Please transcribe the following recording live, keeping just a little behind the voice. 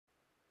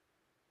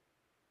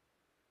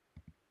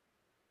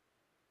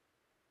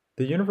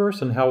The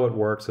universe and how it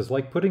works is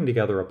like putting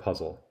together a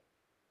puzzle.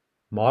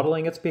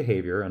 Modeling its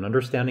behavior and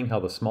understanding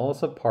how the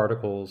smallest of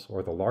particles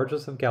or the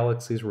largest of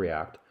galaxies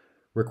react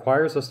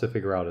requires us to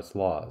figure out its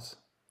laws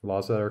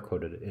that are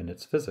coded in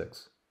its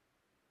physics.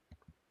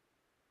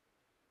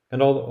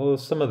 And although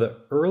some of the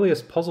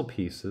earliest puzzle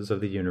pieces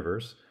of the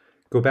universe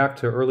go back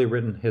to early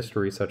written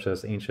history such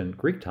as ancient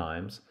Greek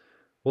times,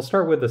 we'll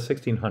start with the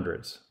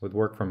 1600s, with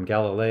work from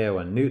Galileo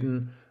and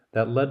Newton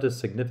that led to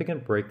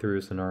significant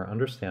breakthroughs in our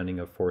understanding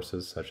of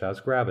forces such as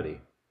gravity.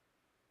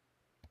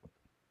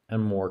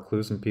 And more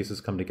clues and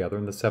pieces come together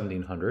in the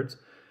 1700s.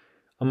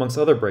 Amongst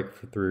other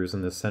breakthroughs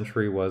in this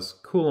century was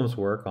Coulomb's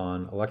work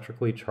on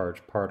electrically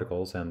charged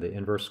particles and the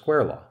inverse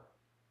square law.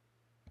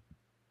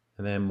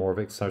 And then more of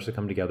it starts to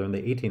come together in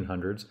the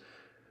 1800s.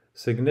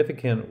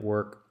 Significant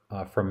work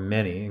from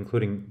many,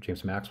 including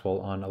James Maxwell,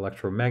 on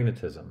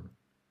electromagnetism.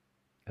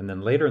 And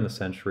then later in the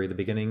century, the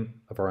beginning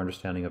of our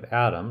understanding of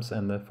atoms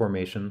and the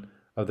formation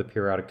of the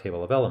periodic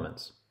table of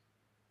elements.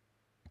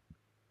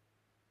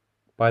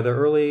 By the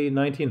early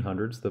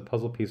 1900s, the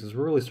puzzle pieces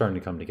were really starting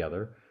to come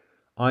together.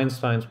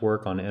 Einstein's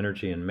work on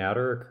energy and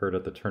matter occurred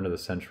at the turn of the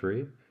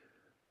century,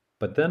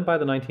 but then by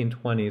the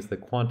 1920s, the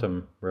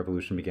quantum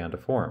revolution began to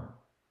form.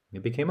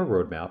 It became a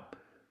roadmap,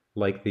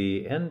 like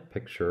the end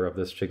picture of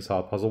this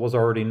jigsaw puzzle was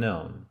already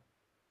known.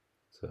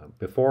 So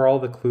before all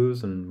the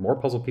clues and more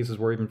puzzle pieces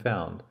were even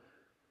found.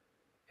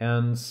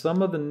 And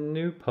some of the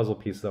new puzzle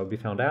pieces that would be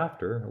found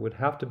after would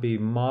have to be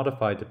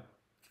modified to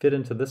fit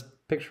into this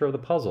picture of the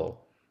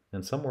puzzle,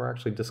 and some were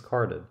actually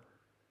discarded.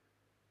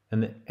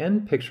 And the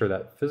end picture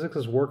that physics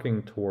is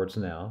working towards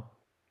now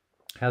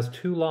has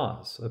two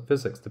laws of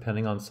physics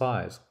depending on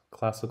size: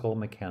 classical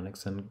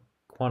mechanics and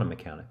quantum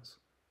mechanics.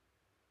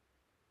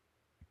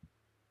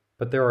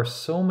 But there are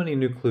so many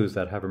new clues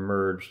that have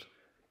emerged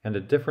and a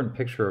different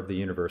picture of the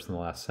universe in the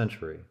last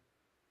century.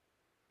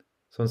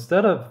 So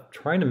instead of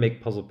trying to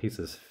make puzzle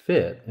pieces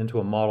fit into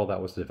a model that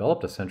was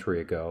developed a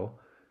century ago,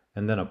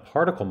 and then a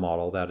particle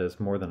model that is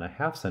more than a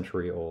half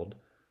century old,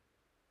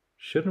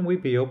 shouldn't we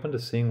be open to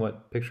seeing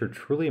what picture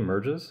truly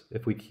emerges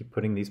if we keep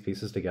putting these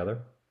pieces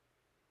together?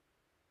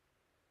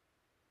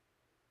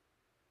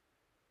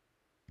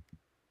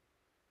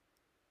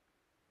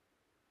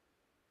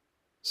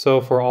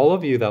 So for all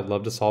of you that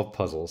love to solve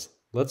puzzles,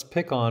 let's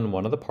pick on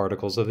one of the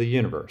particles of the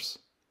universe,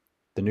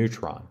 the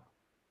neutron.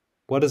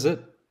 What is it,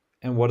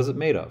 and what is it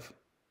made of?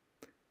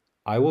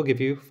 I will give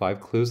you 5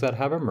 clues that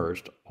have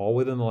emerged all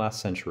within the last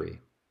century.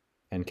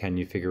 And can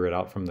you figure it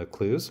out from the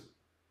clues?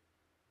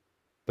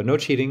 But no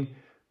cheating.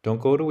 Don't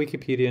go to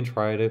Wikipedia and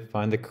try to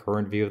find the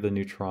current view of the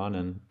neutron,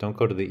 and don't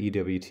go to the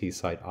EWT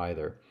site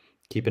either.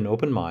 Keep an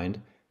open mind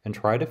and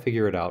try to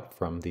figure it out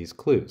from these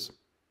clues.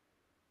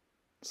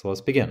 So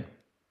let's begin.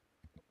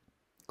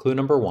 Clue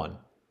number 1.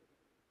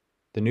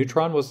 The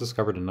neutron was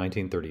discovered in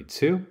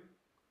 1932.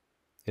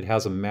 It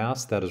has a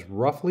mass that is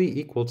roughly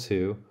equal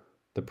to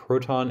the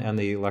proton and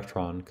the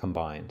electron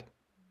combined.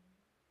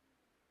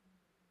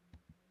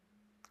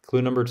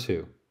 Clue number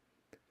 2.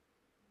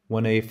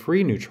 When a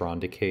free neutron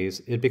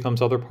decays, it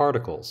becomes other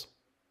particles.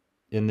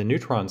 In the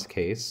neutron's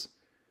case,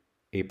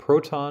 a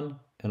proton,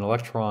 an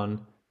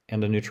electron,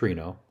 and a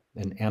neutrino,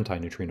 an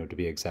antineutrino to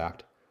be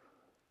exact,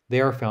 they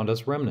are found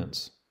as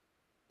remnants.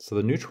 So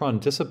the neutron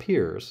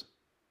disappears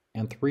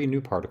and 3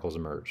 new particles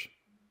emerge.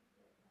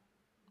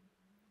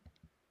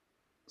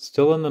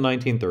 Still in the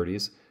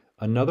 1930s,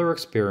 another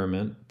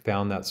experiment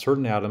found that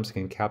certain atoms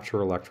can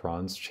capture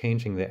electrons,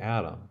 changing the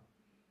atom.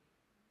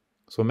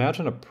 So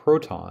imagine a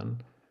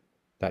proton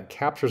that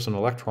captures an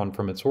electron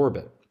from its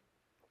orbit.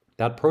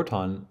 That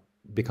proton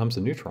becomes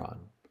a neutron.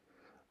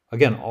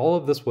 Again, all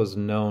of this was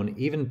known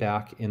even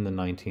back in the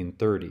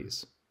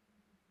 1930s.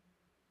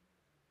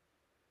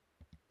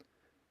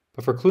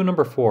 But for clue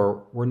number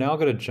 4, we're now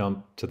going to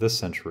jump to this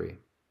century.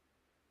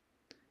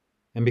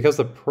 And because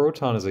the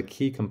proton is a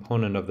key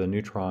component of the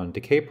neutron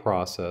decay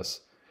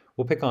process,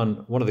 we'll pick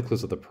on one of the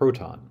clues of the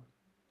proton.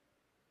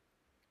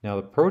 Now,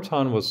 the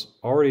proton was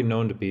already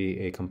known to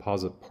be a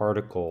composite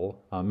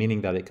particle,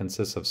 meaning that it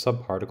consists of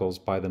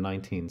subparticles by the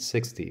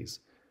 1960s.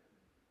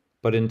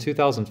 But in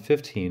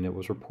 2015, it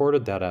was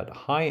reported that at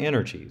high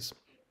energies,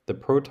 the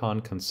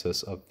proton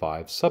consists of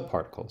 5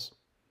 subparticles.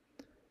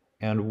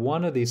 And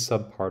one of these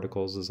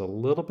subparticles is a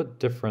little bit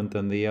different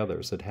than the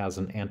others. It has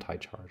an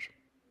anti-charge.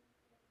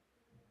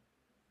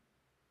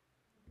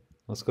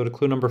 Let's go to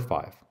clue number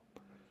 5.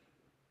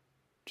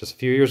 Just a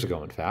few years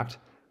ago, in fact.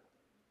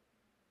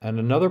 And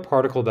another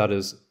particle that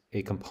is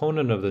a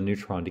component of the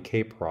neutron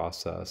decay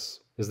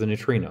process is the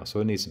neutrino, so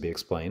it needs to be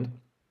explained.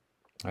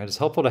 All right, it's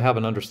helpful to have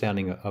an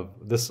understanding of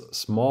this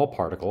small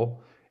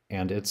particle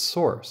and its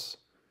source.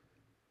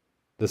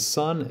 The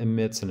sun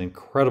emits an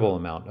incredible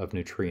amount of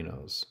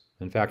neutrinos.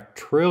 In fact,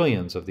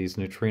 trillions of these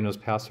neutrinos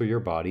pass through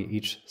your body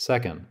each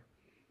second.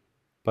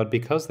 But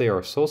because they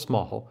are so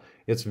small,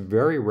 it's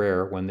very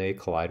rare when they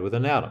collide with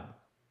an atom.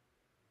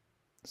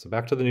 So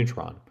back to the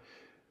neutron.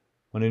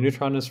 When a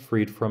neutron is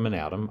freed from an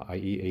atom,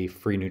 i.e. a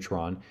free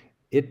neutron,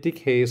 it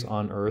decays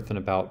on Earth in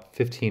about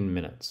 15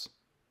 minutes.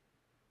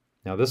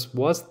 Now, this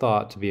was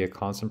thought to be a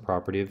constant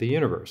property of the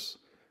universe,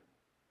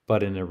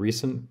 but in a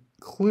recent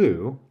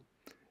clue,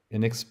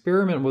 an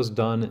experiment was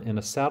done in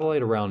a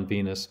satellite around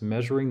Venus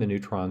measuring the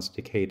neutron's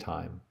decay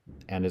time,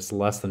 and it's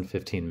less than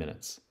 15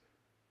 minutes,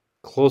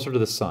 closer to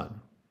the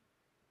sun.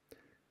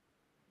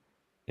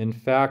 In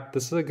fact,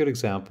 this is a good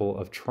example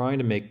of trying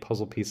to make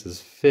puzzle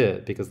pieces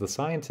fit because the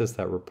scientists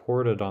that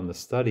reported on the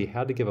study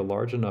had to give a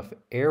large enough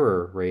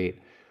error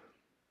rate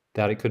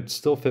that it could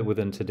still fit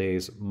within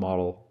today's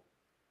model,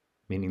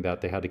 meaning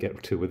that they had to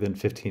get to within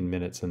 15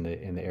 minutes in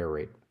the error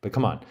rate. But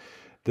come on,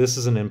 this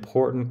is an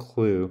important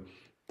clue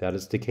that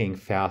is decaying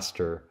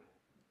faster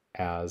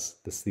as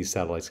these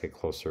satellites get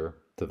closer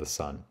to the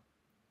sun.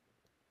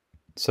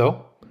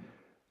 So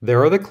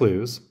there are the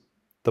clues,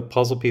 the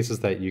puzzle pieces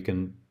that you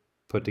can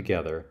put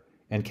together,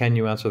 and can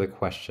you answer the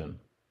question,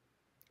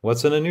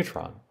 what's in a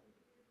neutron?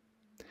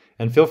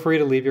 And feel free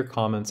to leave your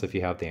comments if you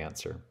have the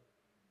answer.